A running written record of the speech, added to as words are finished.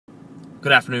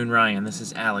Good afternoon, Ryan. This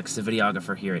is Alex, the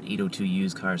videographer here at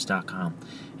 802usecars.com.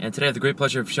 And today I have the great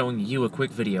pleasure of showing you a quick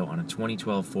video on a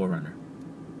 2012 4Runner.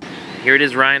 Here it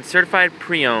is, Ryan, certified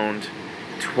pre-owned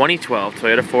 2012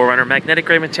 Toyota 4Runner, magnetic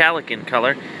gray metallic in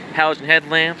color, halogen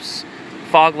headlamps,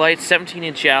 fog lights,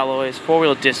 17-inch alloys,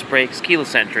 four-wheel disc brakes,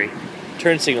 keyless entry,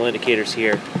 turn signal indicators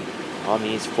here on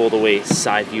these fold-away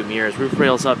side view mirrors, roof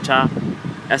rails up top,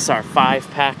 SR5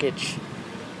 package.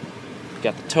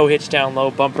 Got the tow hitch down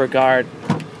low, bumper guard,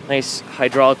 nice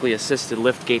hydraulically assisted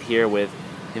lift gate here with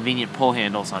convenient pull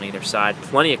handles on either side.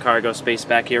 Plenty of cargo space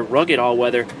back here, rugged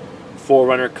all-weather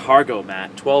 4Runner cargo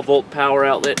mat, 12-volt power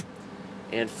outlet,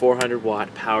 and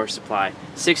 400-watt power supply.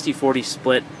 60-40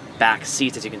 split back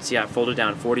seats, as you can see I've folded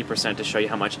down 40% to show you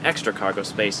how much extra cargo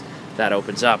space that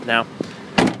opens up. Now,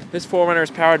 this 4Runner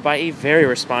is powered by a very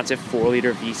responsive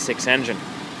 4-liter V6 engine,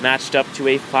 matched up to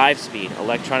a 5-speed,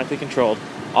 electronically controlled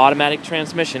automatic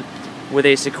transmission with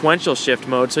a sequential shift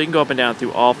mode, so you can go up and down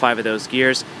through all 5 of those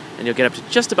gears, and you'll get up to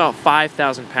just about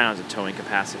 5,000 pounds of towing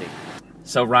capacity.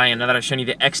 So Ryan, now that I've shown you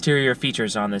the exterior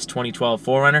features on this 2012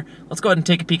 4Runner, let's go ahead and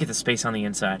take a peek at the space on the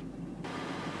inside.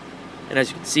 And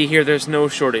as you can see here, there's no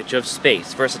shortage of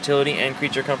space, versatility, and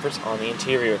creature comforts on the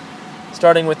interior,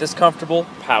 starting with this comfortable,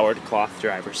 powered cloth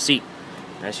driver's seat.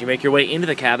 As you make your way into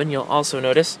the cabin, you'll also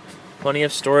notice plenty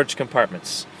of storage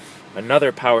compartments.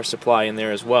 Another power supply in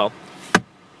there as well. A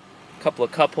couple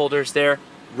of cup holders there,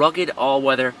 rugged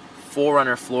all-weather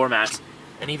 4Runner floor mats,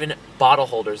 and even bottle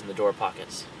holders in the door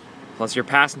pockets. Plus, your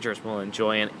passengers will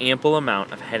enjoy an ample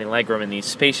amount of head and legroom in these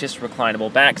spacious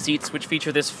reclinable back seats, which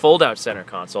feature this fold-out center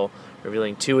console,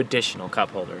 revealing 2 additional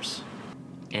cup holders.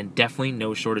 And definitely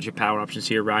no shortage of power options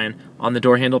here, Ryan. On the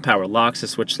door handle, power locks. The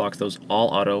switch locks those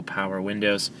all-auto power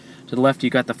windows. To the left, you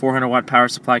got the 400-watt power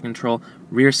supply control,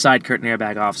 rear side curtain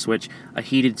airbag off switch, a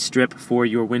heated strip for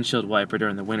your windshield wiper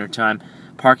during the wintertime,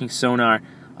 parking sonar,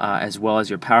 as well as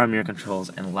your power mirror controls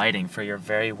and lighting for your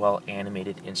very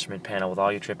well-animated instrument panel with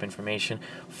all your trip information.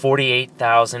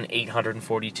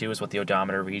 48,842 is what the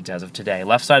odometer reads as of today.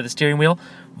 Left side of the steering wheel,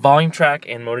 volume track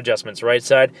and mode adjustments. Right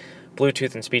side,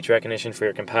 Bluetooth and speech recognition for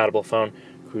your compatible phone,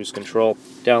 cruise control.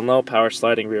 Down low, power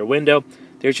sliding rear window.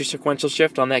 There's your sequential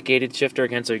shift on that gated shifter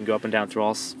again, so you can go up and down through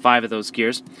all 5 of those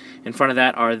gears. In front of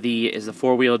that is the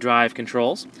 4-wheel drive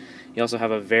controls. You also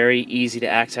have a very easy to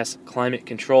access climate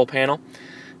control panel,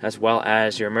 as well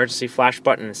as your emergency flash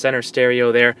button and center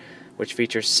stereo there, which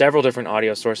features several different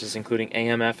audio sources, including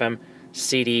AM, FM,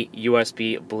 CD,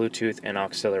 USB, Bluetooth, and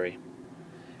auxiliary.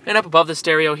 And up above the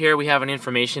stereo here, we have an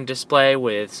information display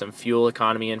with some fuel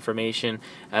economy information,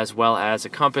 as well as a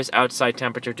compass, outside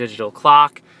temperature, digital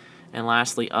clock. And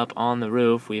lastly, up on the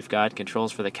roof, we've got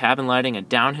controls for the cabin lighting, a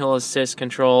downhill assist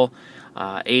control,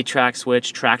 a track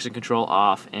switch, traction control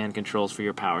off, and controls for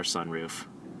your power sunroof.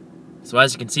 So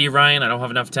as you can see, Ryan, I don't have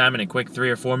enough time in a quick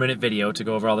 3 or 4 minute video to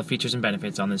go over all the features and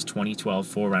benefits on this 2012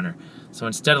 4Runner. So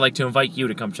instead, I'd like to invite you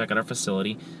to come check out our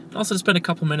facility and also to spend a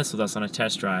couple minutes with us on a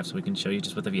test drive so we can show you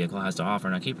just what the vehicle has to offer.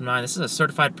 Now keep in mind, this is a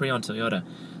certified pre-owned Toyota,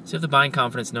 so you have the buying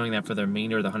confidence knowing that for the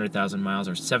remainder of the 100,000 miles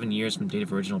or 7 years from date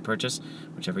of original purchase,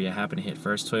 whichever you happen to hit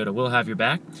first, Toyota will have your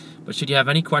back. But should you have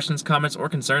any questions, comments, or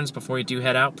concerns before you do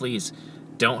head out, please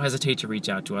don't hesitate to reach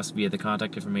out to us via the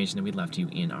contact information that we left you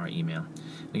in our email.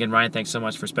 Again, Ryan, thanks so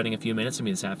much for spending a few minutes with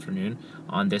me this afternoon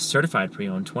on this certified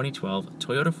pre-owned 2012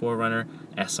 Toyota 4Runner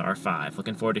SR5.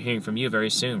 Looking forward to hearing from you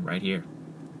very soon, right here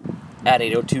at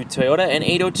 802 Toyota and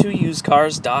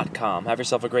 802usecars.com. Have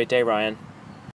yourself a great day, Ryan.